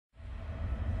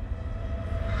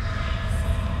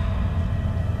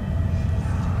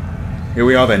Here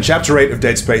we are then, Chapter 8 of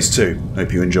Dead Space 2.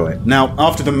 Hope you enjoy it. Now,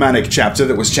 after the manic chapter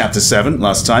that was Chapter 7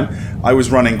 last time, I was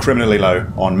running criminally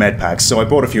low on med packs, so I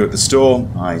bought a few at the store,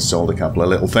 I sold a couple of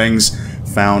little things,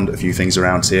 found a few things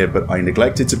around here, but I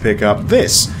neglected to pick up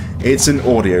this. It's an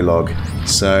audio log,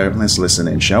 so let's listen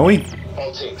in, shall we?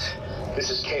 All teams, this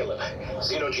is Caleb,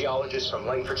 xenogeologist from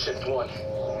Langford Shift 1.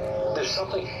 There's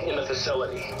something in the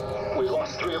facility. We've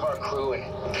lost 3 of our crew and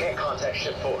can't contact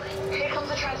Ship 4. Here comes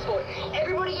the transport.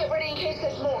 Everybody get ready in case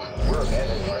there's more. We're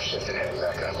abandoning our shift and heading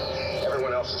back up.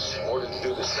 Everyone else is ordered to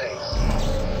do the same.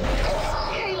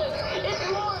 Caleb,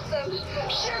 it's more of them.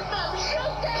 Shoot them!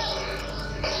 Shoot them!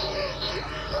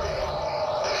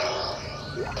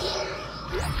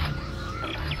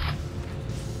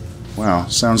 Wow,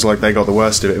 sounds like they got the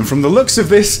worst of it. And from the looks of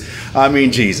this, I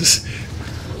mean, Jesus.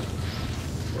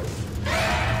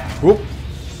 Whoop.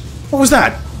 What was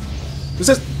that? Was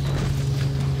that...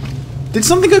 Did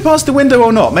something go past the window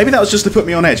or not? Maybe that was just to put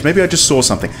me on edge. Maybe I just saw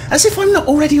something. As if I'm not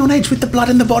already on edge with the blood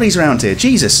and the bodies around here.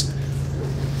 Jesus.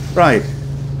 Right.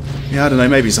 Yeah, I don't know.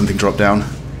 Maybe something dropped down.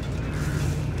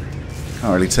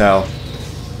 Can't really tell.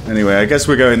 Anyway, I guess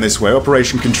we're going this way.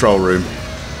 Operation Control Room.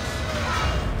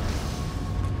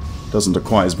 Doesn't look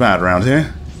quite as bad around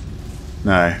here.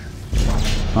 No.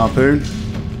 Harpoon?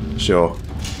 Sure.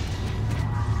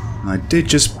 I did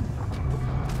just...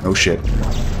 Oh shit.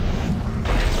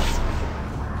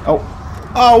 Oh.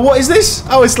 Oh, what is this?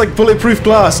 Oh, it's like bulletproof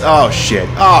glass. Oh shit.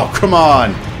 Oh, come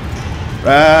on.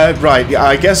 Right. Yeah,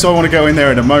 I guess I want to go in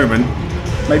there in a moment.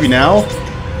 Maybe now?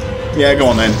 Yeah, go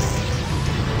on then.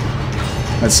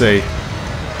 Let's see.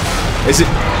 Is it...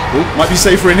 Oh, might be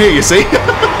safer in here, you see?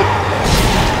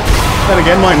 Then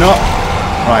again, might not.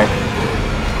 Right.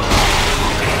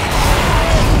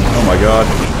 Oh my god.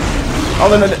 Oh,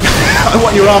 no, no, no. I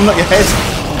want your arm, not your head.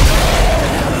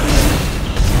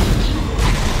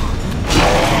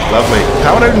 Lovely.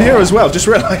 Powered out in here as well. Just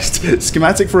realised.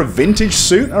 Schematic for a vintage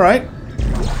suit. Alright.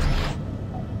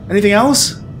 Anything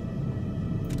else?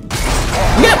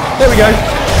 Yep. There we go.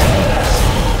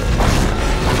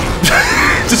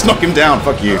 Just knock him down.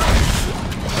 Fuck you.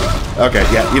 Okay,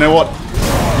 yeah. You know what?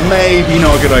 Maybe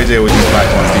not a good idea with these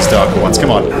black ones, these darker ones. Come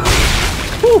on.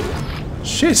 Whew.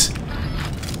 Shit.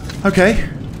 Okay.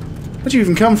 Where'd you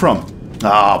even come from?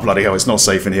 Ah, bloody hell, it's not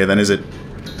safe in here then, is it?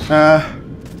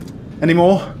 Any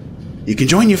more? You can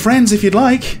join your friends if you'd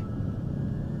like.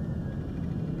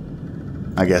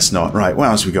 I guess not. Right, what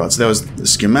else we got? So there was the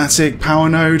schematic, power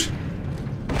node.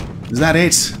 Is that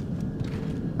it?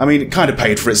 I mean, it kind of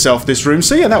paid for itself, this room,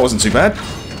 so yeah, that wasn't too bad.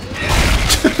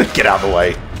 Get out of the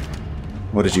way.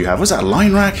 What did you have? Was that a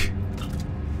line rack?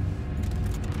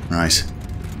 Right.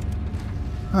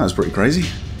 That was pretty crazy.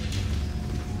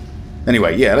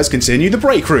 Anyway, yeah, let's continue. The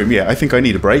break room. Yeah, I think I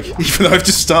need a break, even though I've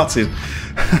just started.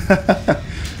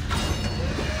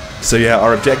 So yeah,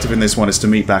 our objective in this one is to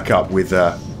meet back up with...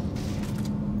 Oh,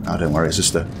 don't worry, it's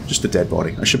just a dead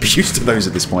body. I should be used to those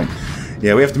at this point.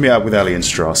 Yeah, we have to meet up with Ellie and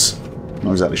Stross.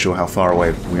 Not exactly sure how far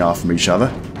away we are from each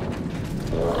other.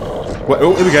 Well,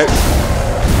 oh, here we go.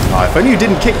 Oh, if only you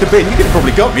didn't kick the bin, you could have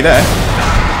probably got me there.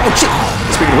 Oh, shit!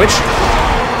 Speaking of which...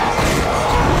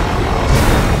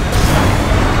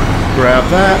 Grab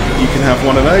that. You can have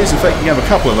one of those. In fact, you can have a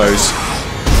couple of those.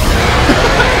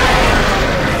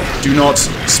 Do not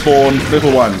spawn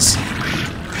little ones.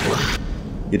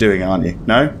 You're doing it, aren't you?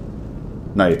 No?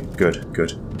 No. Good.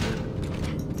 Good.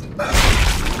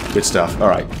 Good stuff.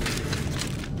 Alright.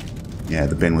 Yeah,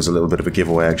 the bin was a little bit of a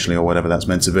giveaway, actually, or whatever that's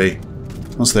meant to be.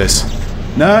 What's this?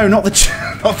 No, not the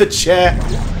not the chair.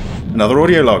 Another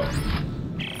audio log.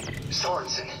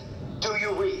 Sorensen, do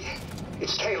you read?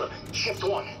 It's Caleb, Shift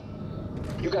 1.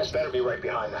 You guys better be right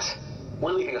behind us.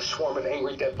 We're leaving a swarm of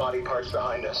angry dead body parts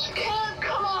behind us. Caleb,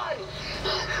 come on!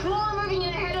 More are moving in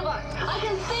ahead of us. I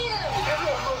can see them!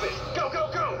 Everyone move it! Go, go,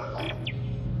 go!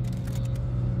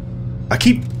 I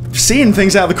keep seeing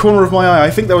things out of the corner of my eye. I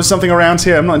think there was something around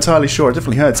here. I'm not entirely sure. I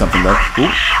definitely heard something, though. Ooh.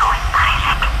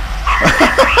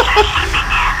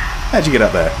 How'd you get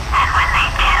up there? And when they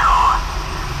do,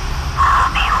 I'll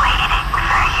be waiting for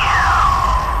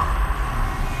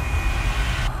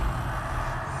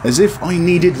you. As if I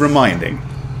needed reminding.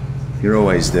 You're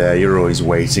always there. You're always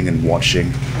waiting and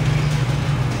watching.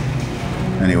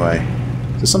 Anyway.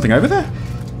 Is there something over there?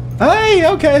 Hey!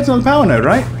 Okay, it's on the power node,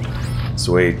 right?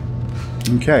 Sweet.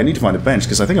 Okay, I need to find a bench,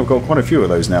 because I think I've got quite a few of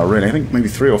those now, really. I think maybe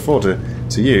 3 or 4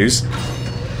 to use.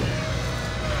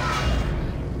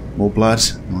 More blood.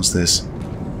 What's this?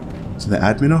 Is it the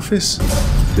admin office?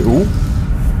 Ooh.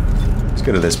 Let's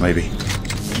go to this, maybe.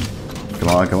 Come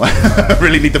on, come on. I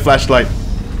really need the flashlight.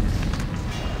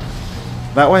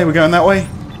 That way? We're going that way?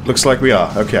 Looks like we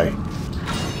are. Okay.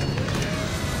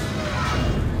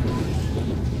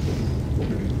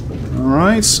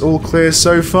 Alright, all clear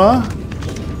so far.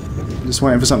 Just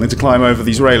waiting for something to climb over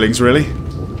these railings, really.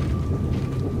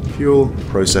 Fuel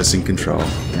processing control.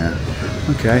 Yeah.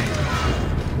 Okay.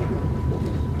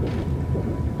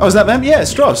 Oh, is that them? Yeah,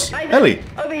 Stross. Ellie.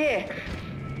 Over here.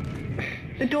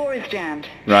 The door is jammed.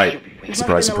 Right. This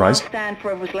Surprise, must have been the last surprise. stand for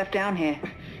whoever was left down here.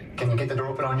 Can you get the door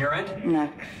open on your end? No.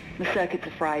 The circuits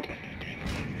are fried.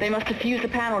 They must have fused the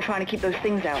panel trying to keep those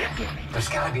things out. There's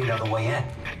gotta be another way in.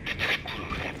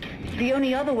 The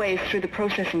only other way is through the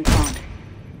processing plant.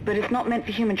 But it's not meant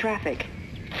for human traffic.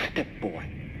 Step boy.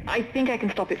 I think I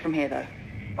can stop it from here, though.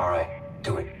 Alright,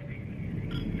 do it.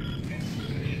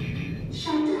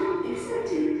 Shutdown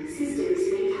accepted. Systems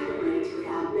recalibrate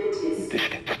without notice.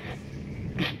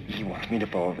 He wants me to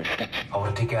borrow the steps. Hold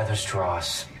it together,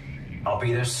 Stross. I'll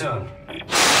be there soon.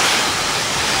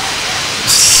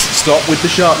 Stop with the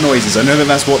sharp noises. I know that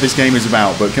that's what this game is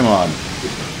about, but come on.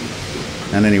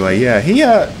 And anyway, yeah,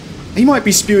 he might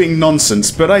be spewing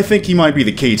nonsense, but I think he might be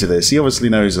the key to this. He obviously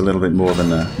knows a little bit more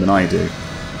than I do.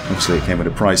 Obviously, it came at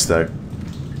a price, though.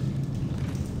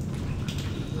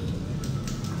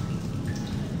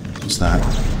 What's that?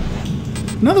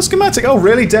 Another schematic. Oh,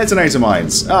 really? Detonator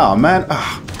mines. Oh, man.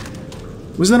 Oh.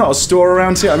 Was there not a store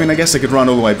around here? I mean, I guess I could run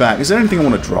all the way back. Is there anything I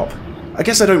want to drop? I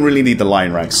guess I don't really need the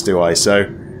line racks, do I? So,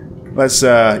 let's,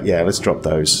 yeah, let's drop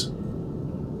those.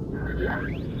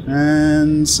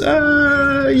 And,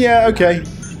 yeah, okay.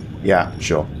 Yeah,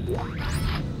 sure.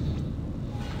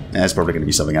 There's probably going to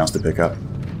be something else to pick up.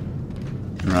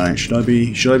 Right, should I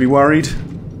be worried?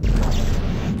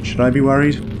 Should I be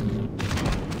worried?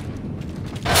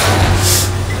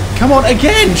 Come on,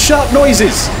 again! Sharp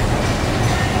noises!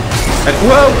 And,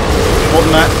 whoa! More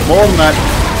than that, more than that.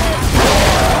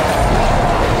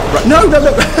 Right, no, no,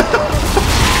 no!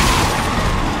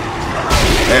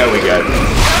 There we go.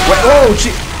 Wait, oh,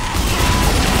 gee!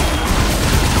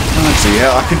 Actually,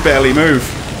 yeah, I can barely move.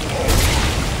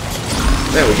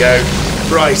 There we go.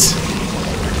 Right.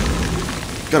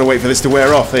 Gotta wait for this to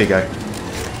wear off. There you go.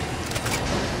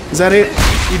 Is that it?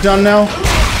 You done now?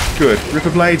 Good. Ripper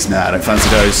blades? Nah, I don't fancy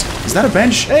those. Is that a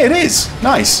bench? Hey, it is!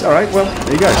 Nice. Alright, well,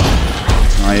 there you go.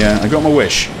 I got my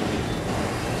wish.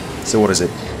 So what is it?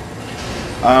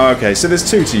 Oh, okay, so there's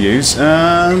two to use.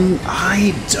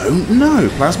 I don't know.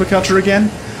 Plasma cutter again?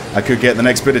 I could get the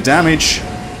next bit of damage.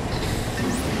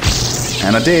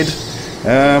 And I did.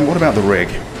 What about the rig?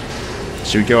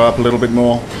 Should we go up a little bit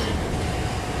more?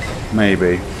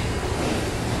 Maybe.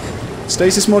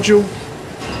 Stasis module?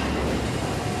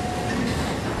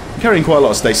 I'm carrying quite a lot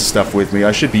of stasis stuff with me.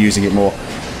 I should be using it more.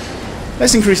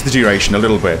 Let's increase the duration a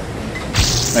little bit.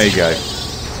 There you go.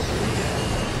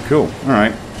 Cool.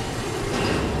 Alright.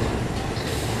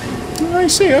 I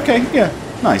see. Okay. Yeah.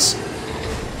 Nice.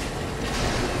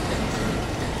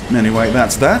 Anyway,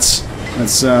 that's that.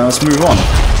 Let's move on.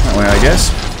 That way, I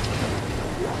guess.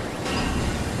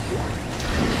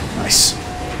 Nice.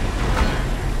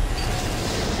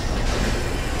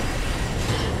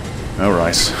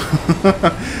 Alright.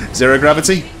 Zero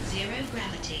gravity? Zero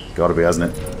gravity. Gotta be,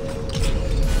 hasn't it?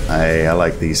 Hey, I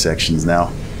like these sections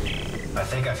now. I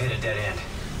think I've hit a dead end.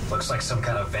 Looks like some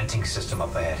kind of venting system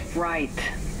up ahead. Right.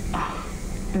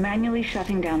 Manually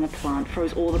shutting down the plant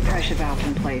froze all the pressure valves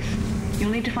in place.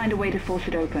 You'll need to find a way to force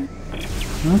it open.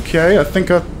 Okay, I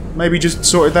think I maybe just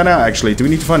sorted that out, actually. Do we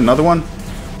need to find another one?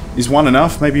 Is one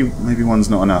enough? Maybe one's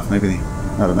not enough. Maybe,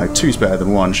 I don't know, two's better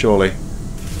than one, surely.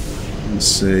 Let's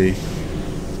see.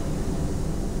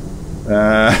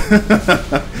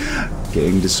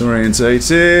 Getting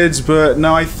disorientated, but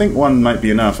no, I think one might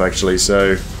be enough, actually,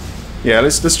 so... Yeah,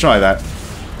 let's try that.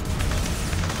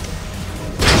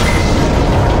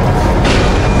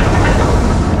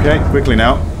 Okay, quickly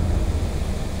now.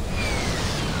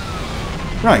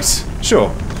 Right, sure.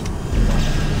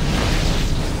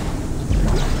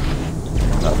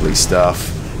 Lovely stuff.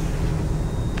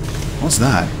 What's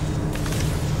that?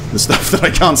 The stuff that I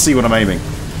can't see when I'm aiming.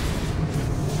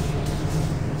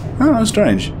 Oh, that's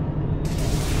strange.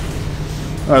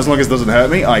 As long as it doesn't hurt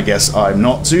me, I guess I'm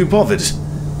not too bothered.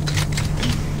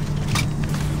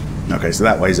 Okay, so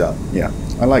that way's up. Yeah,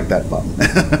 I like that button.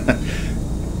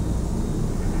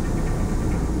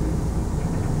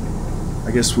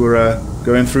 I guess we're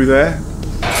going through there.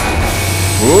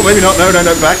 Oh, maybe not. No,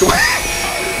 back away.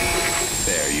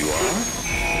 There you are.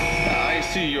 I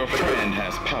see your friend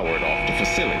has powered off the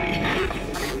facility.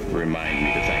 Remind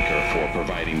me to thank her for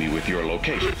providing me with your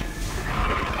location.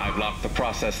 I've locked the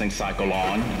processing cycle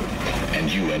on, and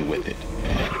you in with it.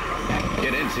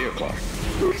 It ends here, Clarke.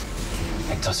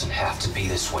 It doesn't have to be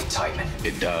this way, Titan.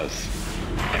 It does,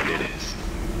 and it is.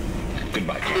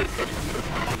 Goodbye, Clarke.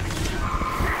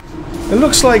 It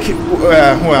looks like,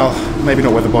 well, maybe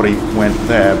not where the body went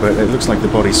there, but it looks like the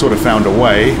body sort of found a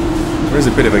way. There is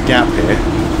a bit of a gap here.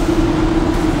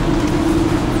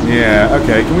 Yeah,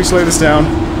 okay, can we slow this down?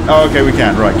 Oh, okay, we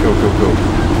can. Right, cool, cool, cool.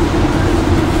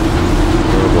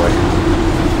 Oh, boy.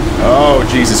 Oh,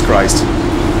 Jesus Christ.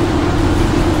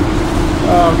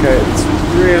 Okay, it's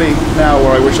really now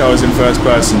where I wish I was in first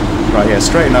person. Right, yeah,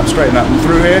 straighten up, and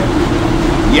through here.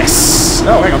 Yes!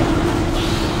 Oh, hang on.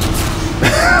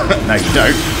 No, you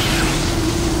don't.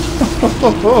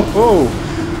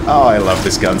 Oh, I love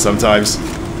this gun sometimes.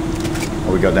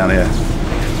 What we got down here?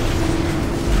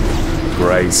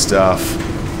 Great stuff.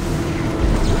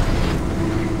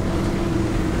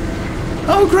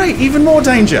 Oh, great! Even more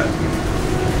danger!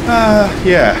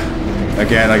 Yeah.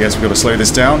 Again, I guess we've got to slow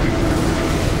this down.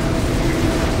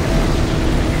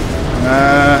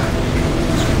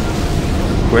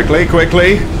 Quickly,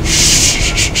 quickly!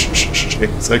 Shh,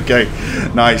 it's okay.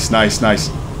 Nice, nice, nice.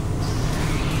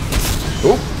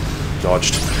 Oh,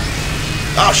 dodged.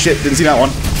 Oh shit, didn't see that one.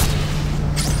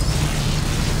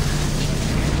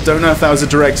 Don't know if that was a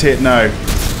direct hit, no.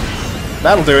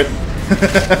 That'll do it.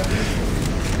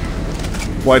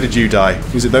 Why did you die?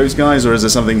 Was it those guys, or is there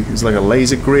something, is there like a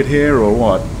laser grid here, or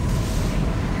what?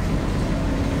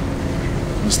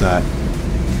 What's that?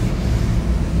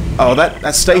 Oh,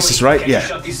 that's stasis, right? Can you Yeah.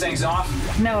 shut these things off?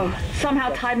 No.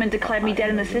 Somehow Tideman declared me dead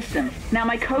in the system. Now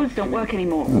my codes don't work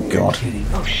anymore. Oh, God.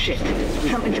 Oh, shit.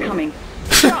 Something's coming.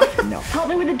 Stop! No. Help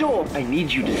me with the door. I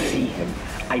need you to see him.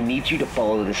 I need you to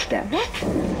follow the steps. What?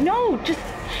 No, just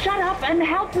shut up and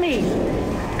help me.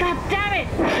 God damn it!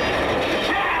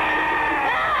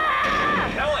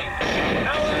 Ellie!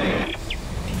 Ellie!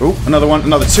 Oh, another one.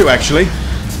 Another two, actually.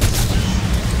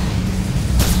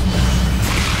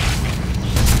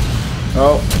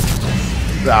 Oh.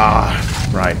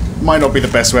 Ah, right. Might not be the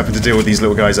best weapon to deal with these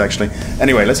little guys, actually.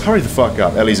 Anyway, let's hurry the fuck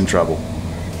up. Ellie's in trouble.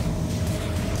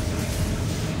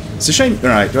 It's a shame.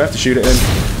 Alright, do I have to shoot it in?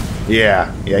 Yeah.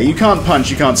 Yeah, you can't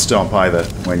punch, you can't stomp either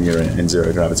when you're in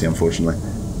zero gravity, unfortunately.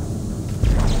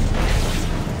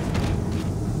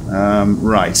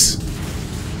 Right.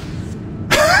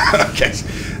 Okay.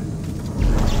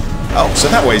 Oh, so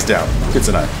that way's down. Good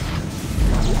to know.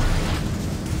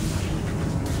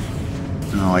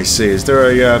 Oh, I see. Is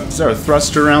there a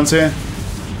thruster around here?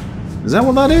 Is that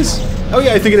what that is? Oh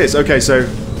yeah, I think it is. Okay, so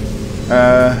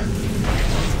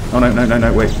oh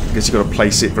no, wait. I guess you've got to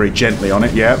place it very gently on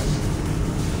it, yeah.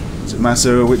 Does it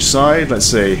matter which side? Let's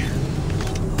see.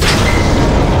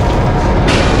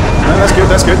 No, that's good,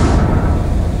 that's good.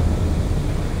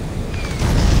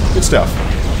 Good stuff.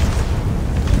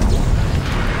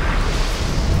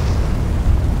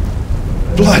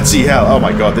 Bloody hell! Oh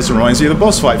my god, this reminds me of the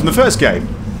boss fight from the first game.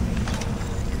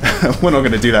 We're not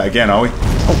going to do that again, are we?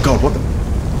 Oh god, what the...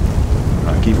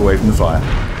 Right, keep away from the fire.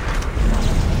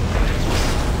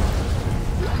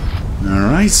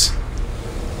 Alright.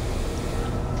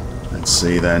 Let's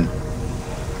see then.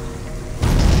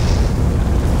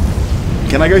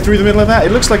 Can I go through the middle of that?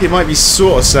 It looks like it might be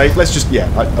sort of safe. Let's just... Yeah,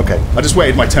 okay. I just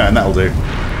waited my turn, that'll do.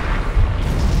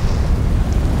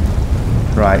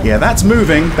 Right, yeah, that's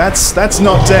moving. That's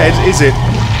not dead, is it?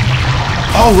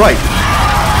 Oh, right.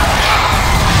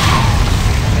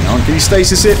 Hang on, can you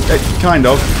stasis it? Kind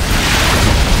of.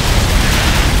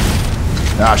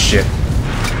 Ah, shit.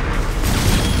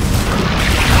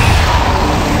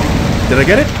 Did I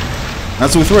get it?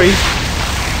 That's all three.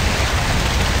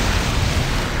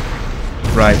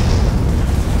 Right.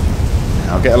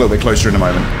 I'll get a little bit closer in a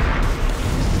moment.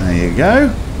 There you go.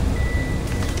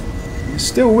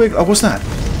 Still wiggle. Oh, what's that?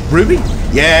 Ruby?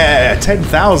 Yeah,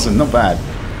 10,000. Not bad.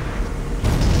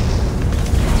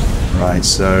 Right,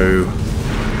 so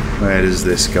where does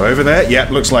this go? Over there? Yeah,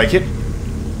 looks like it.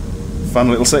 Fun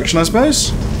little section, I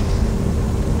suppose.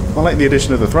 I like the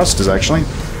addition of the thrusters, actually.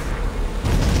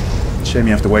 Shame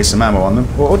you have to waste some ammo on them.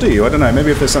 Or do you? I don't know. Maybe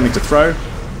if there's something to throw.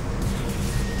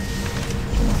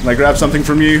 Can I grab something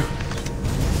from you?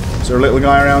 Is there a little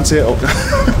guy around here? Oh.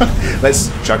 Let's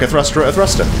chuck a thruster at a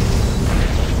thruster.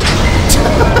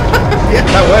 Yeah,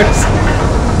 that works.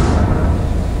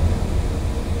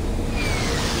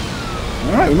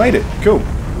 Alright, we made it. Cool.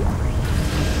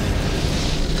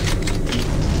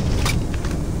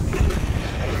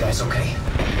 You guys okay?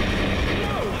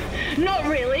 No, not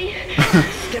really.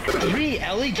 Step 3,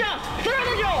 Ellie. Jump through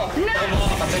the door. Hold No.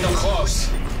 off, I think I'm close.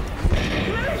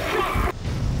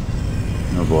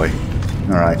 Oh boy.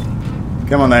 Alright.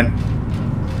 Come on then.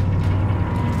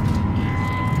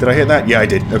 Did I hit that? Yeah, I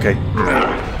did. Okay.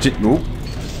 Ooh.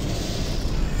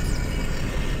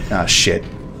 Ah, shit.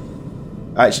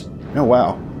 Oh,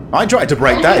 wow. I tried to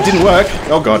break that. It didn't work.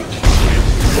 Oh, God.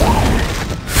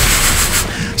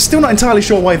 Still not entirely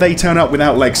sure why they turn up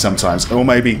without legs sometimes. Or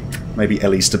maybe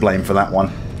Ellie's to blame for that one.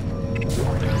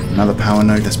 Another power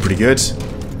node, that's pretty good.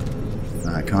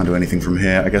 I can't do anything from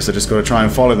here. I guess I just got to try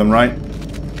and follow them, right?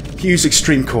 Use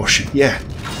extreme caution, yeah.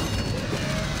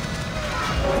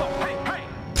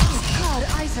 God,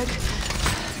 Isaac.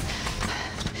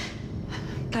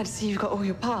 Glad to see you've got all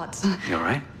your parts. You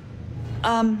alright?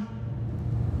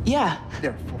 Yeah.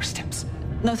 There are 4 steps.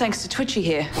 No thanks to Twitchy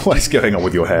here. What is going on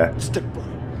with your hair? Step 1.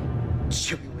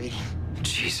 She'll be waiting.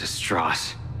 Jesus,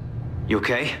 Stross. You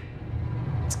okay?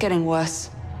 It's getting worse.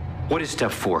 What is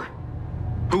step 4?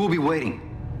 Who will be waiting?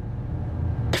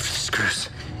 If the screws,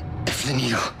 if the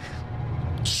needle,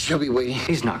 she'll be waiting.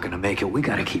 He's not gonna make it. We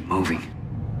gotta keep moving.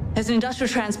 There's an industrial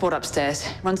transport upstairs.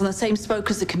 Runs on the same spoke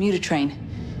as the commuter train.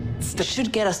 It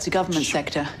should get us to government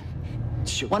sector.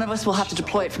 One of us will have to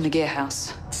deploy it from the gear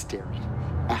house. Staring,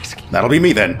 asking. That'll be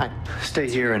me then. Stay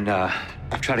here and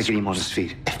try to get him on his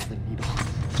feet. If the needle,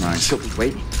 Nice. she'll be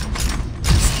waiting.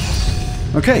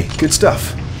 Okay, good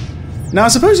stuff. Now, I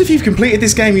suppose if you've completed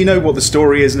this game, you know what the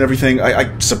story is and everything.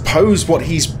 I suppose what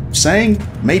he's saying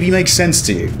maybe makes sense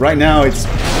to you. Right now, it's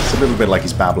a little bit like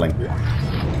he's babbling.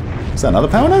 Is that another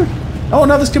power node? Oh,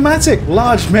 another schematic!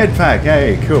 Large med pack.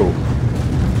 Hey, cool.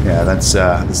 Yeah, that's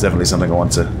definitely something I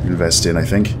want to invest in, I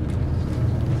think.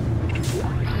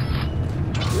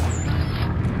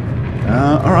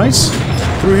 Alright.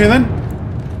 Through here, then?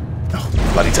 Oh,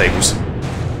 bloody tables.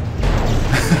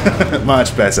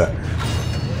 Much better.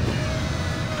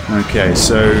 Okay,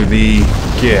 so the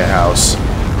gear house.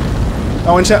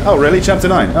 Oh, oh, really? Chapter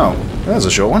 9? Oh, that was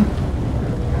a short one.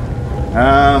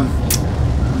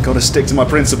 Gotta stick to my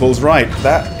principles. Right,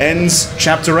 that ends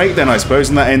Chapter 8 then, I suppose,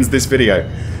 and that ends this video.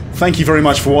 Thank you very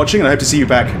much for watching, and I hope to see you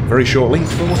back very shortly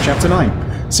for Chapter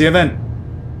 9. See you then.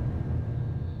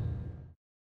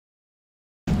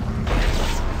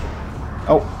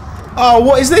 Oh,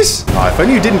 what is this? Oh, if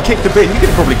only you didn't kick the bin, you could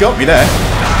have probably got me there.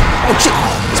 Oh, shit!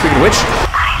 Speaking of which...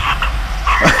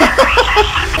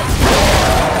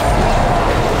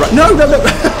 Right, no!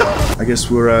 I guess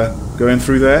we're going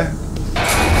through there.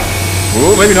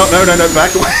 Oh, maybe not. No,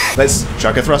 back away. Let's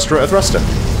chuck a thruster at a thruster.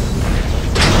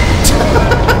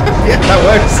 Yeah, that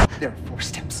works. There are 4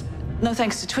 steps. No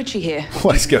thanks to Twitchy here.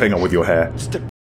 What is going on with your hair? Step